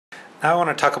Now I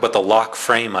want to talk about the lock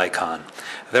frame icon.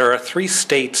 There are three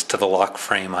states to the lock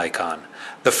frame icon.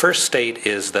 The first state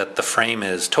is that the frame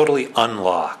is totally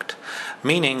unlocked,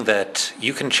 meaning that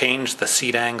you can change the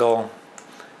seat angle,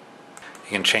 you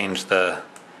can change the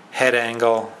head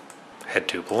angle, head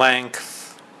tube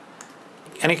length,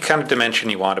 any kind of dimension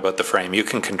you want about the frame you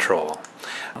can control,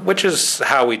 which is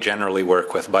how we generally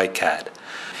work with BikeCAD.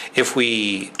 If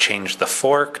we change the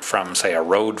fork from, say, a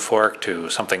road fork to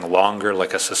something longer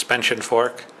like a suspension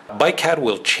fork, BikeCAD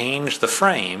will change the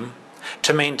frame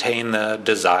to maintain the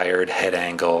desired head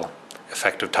angle,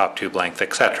 effective top tube length,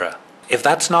 etc. If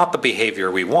that's not the behavior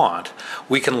we want,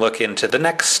 we can look into the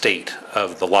next state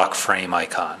of the lock frame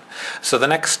icon. So the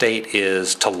next state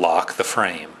is to lock the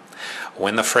frame.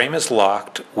 When the frame is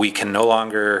locked, we can no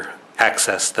longer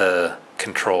access the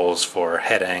controls for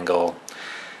head angle,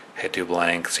 head tube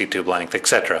length, seat tube length,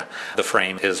 etc. The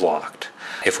frame is locked.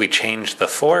 If we change the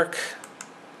fork,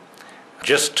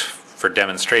 just for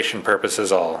demonstration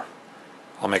purposes, I'll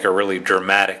make a really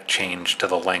dramatic change to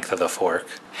the length of the fork.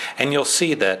 And you'll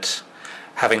see that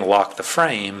having locked the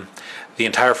frame, the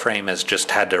entire frame has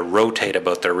just had to rotate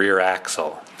about the rear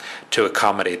axle to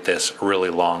accommodate this really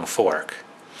long fork.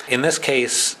 In this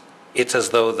case, it's as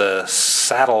though the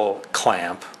saddle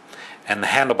clamp and the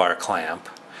handlebar clamp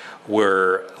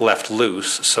were left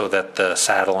loose so that the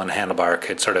saddle and handlebar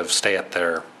could sort of stay at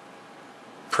their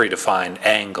predefined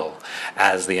angle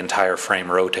as the entire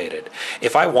frame rotated.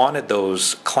 If I wanted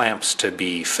those clamps to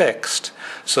be fixed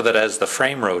so that as the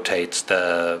frame rotates,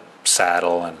 the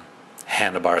saddle and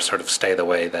handlebar sort of stay the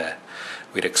way that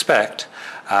we'd expect,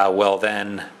 well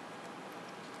then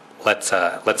let's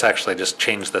actually just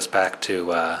change this back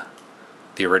to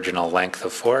the original length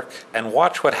of fork, and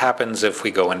watch what happens if we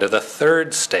go into the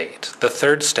third state. The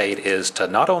third state is to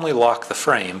not only lock the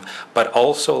frame, but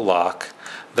also lock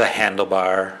the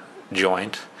handlebar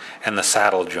joint and the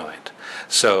saddle joint.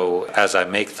 So as I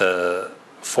make the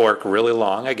fork really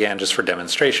long, again just for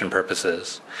demonstration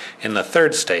purposes, in the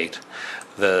third state,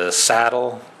 the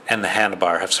saddle and the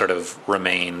handlebar have sort of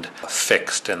remained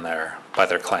fixed in there by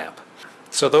their clamp.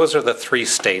 So those are the three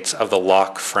states of the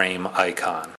lock frame icon.